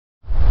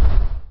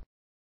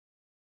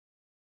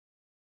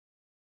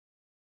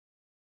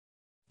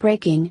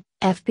Breaking: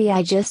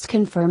 FBI just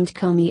confirmed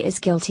Comey is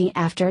guilty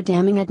after a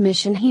damning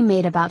admission he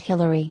made about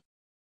Hillary.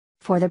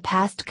 For the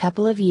past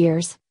couple of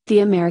years,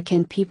 the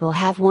American people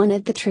have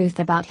wanted the truth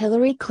about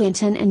Hillary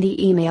Clinton and the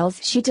emails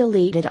she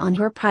deleted on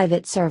her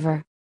private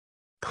server.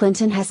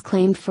 Clinton has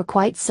claimed for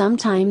quite some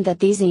time that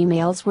these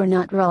emails were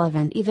not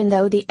relevant even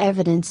though the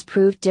evidence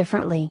proved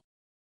differently.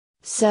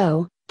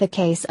 So, the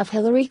case of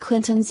Hillary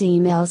Clinton's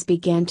emails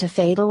began to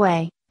fade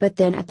away, but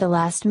then at the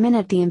last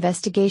minute the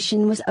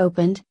investigation was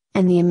opened,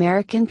 and the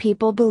American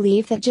people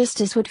believed that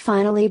justice would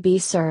finally be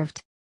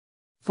served.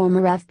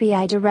 Former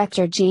FBI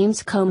Director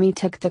James Comey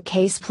took the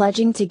case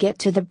pledging to get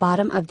to the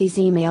bottom of these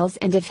emails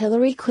and if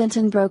Hillary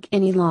Clinton broke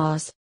any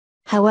laws.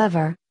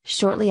 However,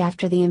 shortly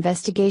after the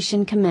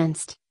investigation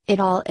commenced, it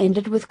all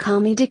ended with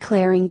Comey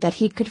declaring that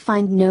he could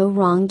find no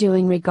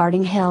wrongdoing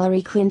regarding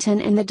Hillary Clinton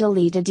in the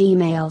deleted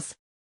emails.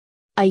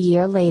 A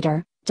year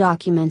later,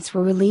 documents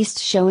were released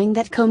showing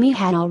that Comey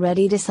had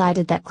already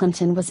decided that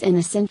Clinton was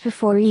innocent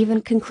before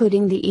even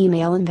concluding the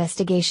email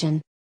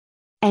investigation.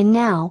 And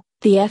now,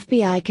 the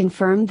FBI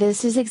confirmed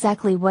this is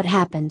exactly what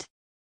happened.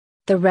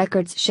 The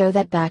records show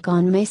that back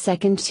on May 2,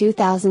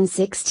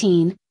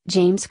 2016,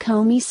 James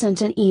Comey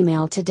sent an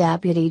email to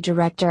Deputy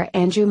Director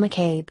Andrew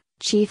McCabe,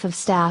 Chief of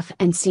Staff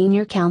and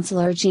Senior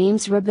Counselor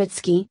James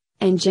Rubitsky,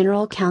 and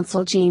General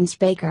Counsel James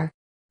Baker.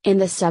 In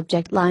the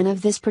subject line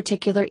of this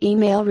particular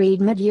email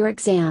read "Mid-Year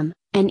Exam,"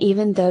 and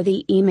even though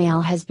the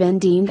email has been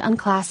deemed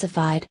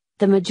unclassified,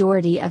 the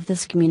majority of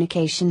this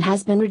communication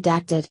has been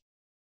redacted.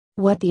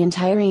 What the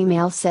entire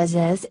email says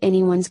is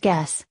anyone's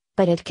guess,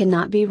 but it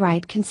cannot be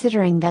right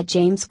considering that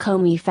James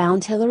Comey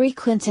found Hillary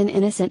Clinton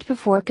innocent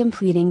before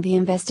completing the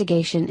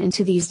investigation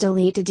into these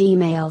deleted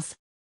emails.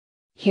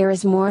 Here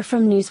is more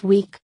from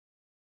Newsweek.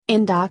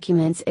 In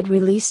documents it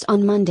released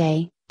on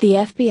Monday, the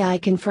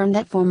FBI confirmed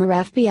that former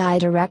FBI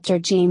Director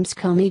James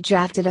Comey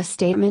drafted a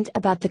statement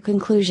about the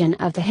conclusion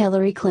of the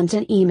Hillary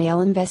Clinton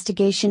email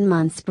investigation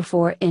months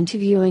before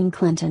interviewing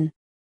Clinton.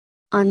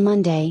 On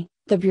Monday,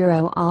 the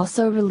Bureau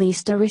also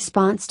released a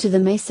response to the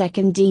May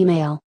 2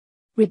 email.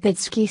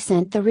 Rubitsky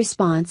sent the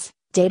response,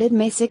 dated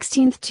May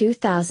 16,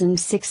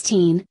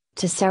 2016,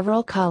 to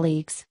several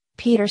colleagues,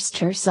 Peter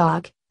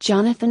Strzok,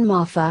 Jonathan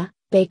Moffa,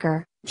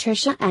 Baker,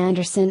 Tricia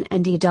Anderson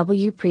and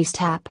D.W.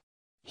 Priesthap.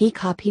 He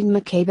copied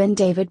McCabe and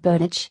David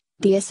Bowditch,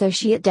 the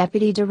Associate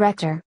Deputy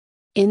Director.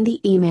 In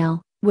the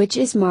email, which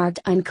is marked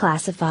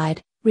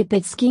unclassified,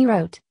 Rubitsky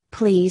wrote,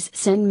 "Please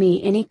send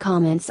me any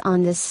comments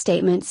on this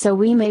statement so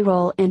we may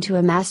roll into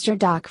a master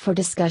doc for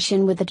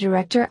discussion with the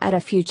Director at a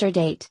future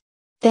date.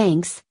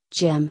 Thanks,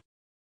 Jim."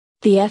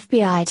 The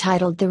FBI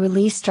titled the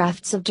release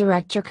drafts of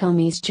Director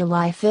Comey's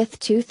July 5,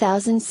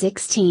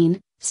 2016,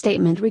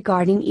 statement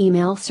regarding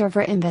email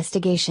server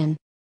investigation.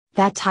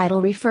 That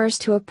title refers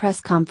to a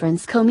press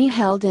conference Comey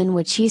held in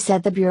which he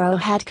said the Bureau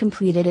had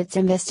completed its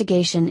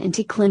investigation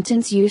into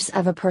Clinton's use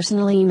of a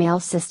personal email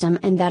system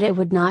and that it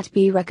would not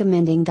be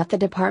recommending that the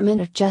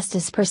Department of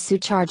Justice pursue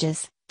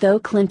charges, though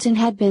Clinton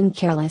had been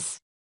careless.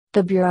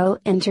 The Bureau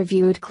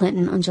interviewed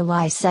Clinton on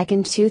July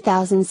 2,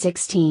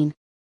 2016.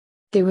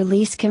 The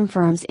release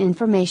confirms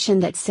information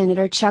that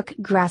Senator Chuck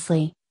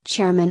Grassley,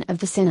 chairman of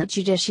the Senate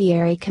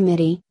Judiciary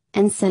Committee,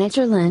 and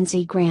Senator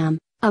Lindsey Graham,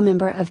 a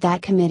member of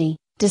that committee,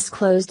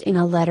 disclosed in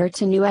a letter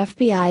to new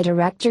FBI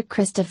Director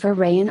Christopher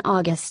Wray in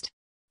August.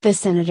 The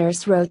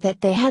senators wrote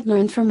that they had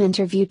learned from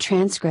interview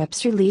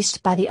transcripts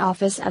released by the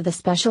Office of the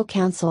Special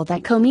Counsel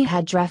that Comey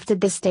had drafted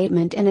the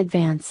statement in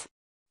advance.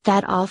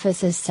 That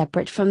office is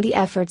separate from the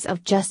efforts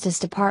of Justice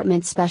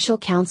Department Special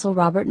Counsel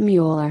Robert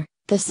Mueller.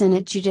 The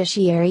Senate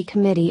Judiciary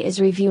Committee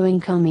is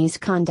reviewing Comey's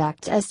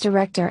conduct as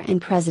director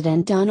and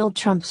President Donald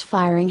Trump's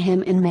firing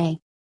him in May.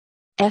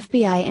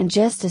 FBI and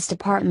Justice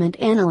Department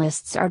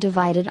analysts are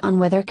divided on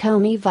whether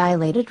Comey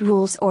violated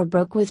rules or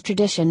broke with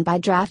tradition by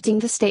drafting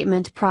the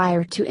statement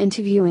prior to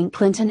interviewing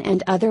Clinton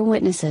and other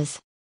witnesses.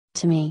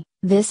 "To me,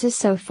 this is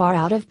so far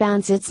out of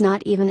bounds it's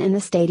not even in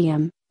the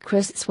stadium,"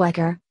 Chris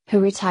Swecker, who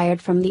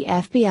retired from the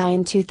FBI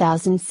in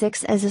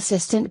 2006 as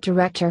Assistant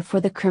Director for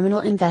the Criminal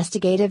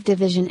Investigative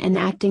Division and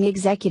Acting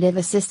Executive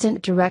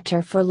Assistant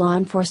Director for Law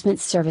Enforcement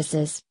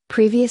Services,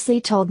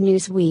 previously told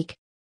Newsweek.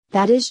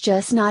 "That is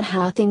just not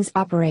how things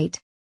operate.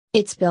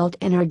 It's built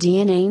in our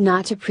DNA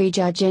not to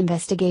prejudge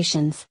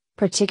investigations,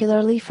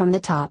 particularly from the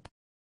top."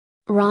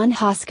 Ron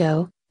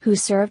Hosko, who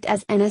served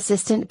as an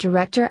assistant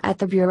director at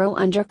the Bureau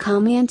under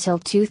Comey until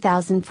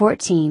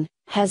 2014,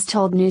 has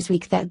told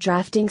Newsweek that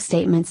drafting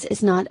statements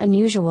is not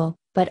unusual,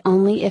 but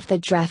only if the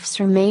drafts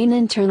remain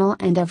internal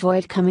and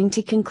avoid coming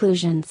to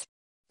conclusions.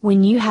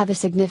 When you have a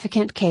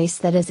significant case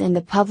that is in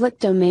the public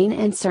domain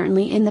and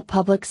certainly in the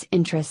public's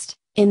interest,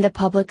 in the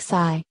public's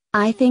eye,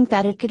 I think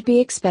that it could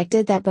be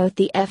expected that both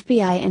the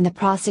FBI and the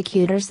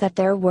prosecutors that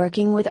they're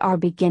working with are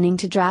beginning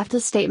to draft a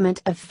statement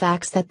of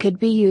facts that could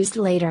be used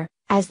later,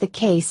 as the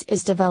case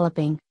is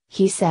developing,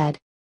 he said.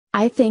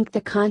 "I think the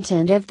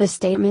content of the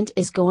statement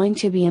is going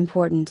to be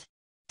important.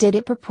 Did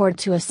it purport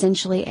to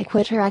essentially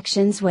acquit her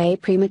actions way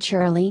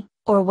prematurely,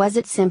 or was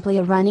it simply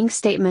a running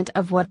statement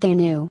of what they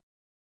knew?"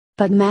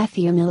 But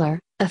Matthew Miller,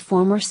 A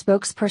former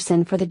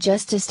spokesperson for the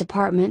Justice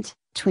Department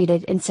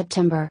tweeted in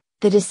September,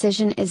 "The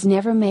decision is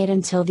never made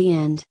until the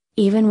end,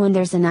 even when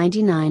there's a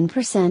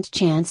 99%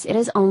 chance it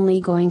is only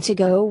going to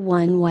go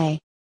one way."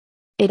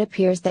 It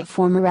appears that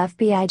former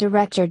FBI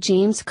Director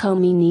James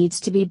Comey needs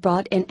to be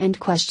brought in and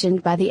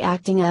questioned by the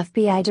acting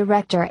FBI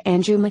Director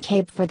Andrew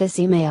McCabe for this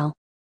email.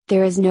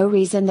 There is no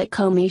reason that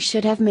Comey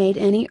should have made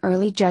any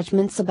early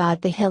judgments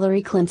about the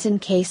Hillary Clinton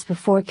case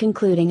before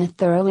concluding a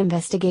thorough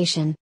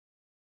investigation.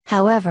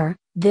 However,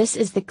 this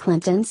is the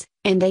Clintons,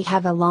 and they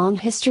have a long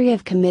history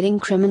of committing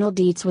criminal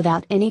deeds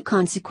without any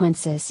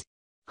consequences.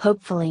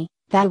 Hopefully,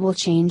 that will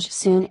change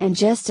soon and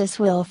justice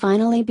will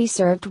finally be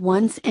served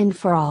once and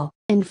for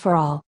all.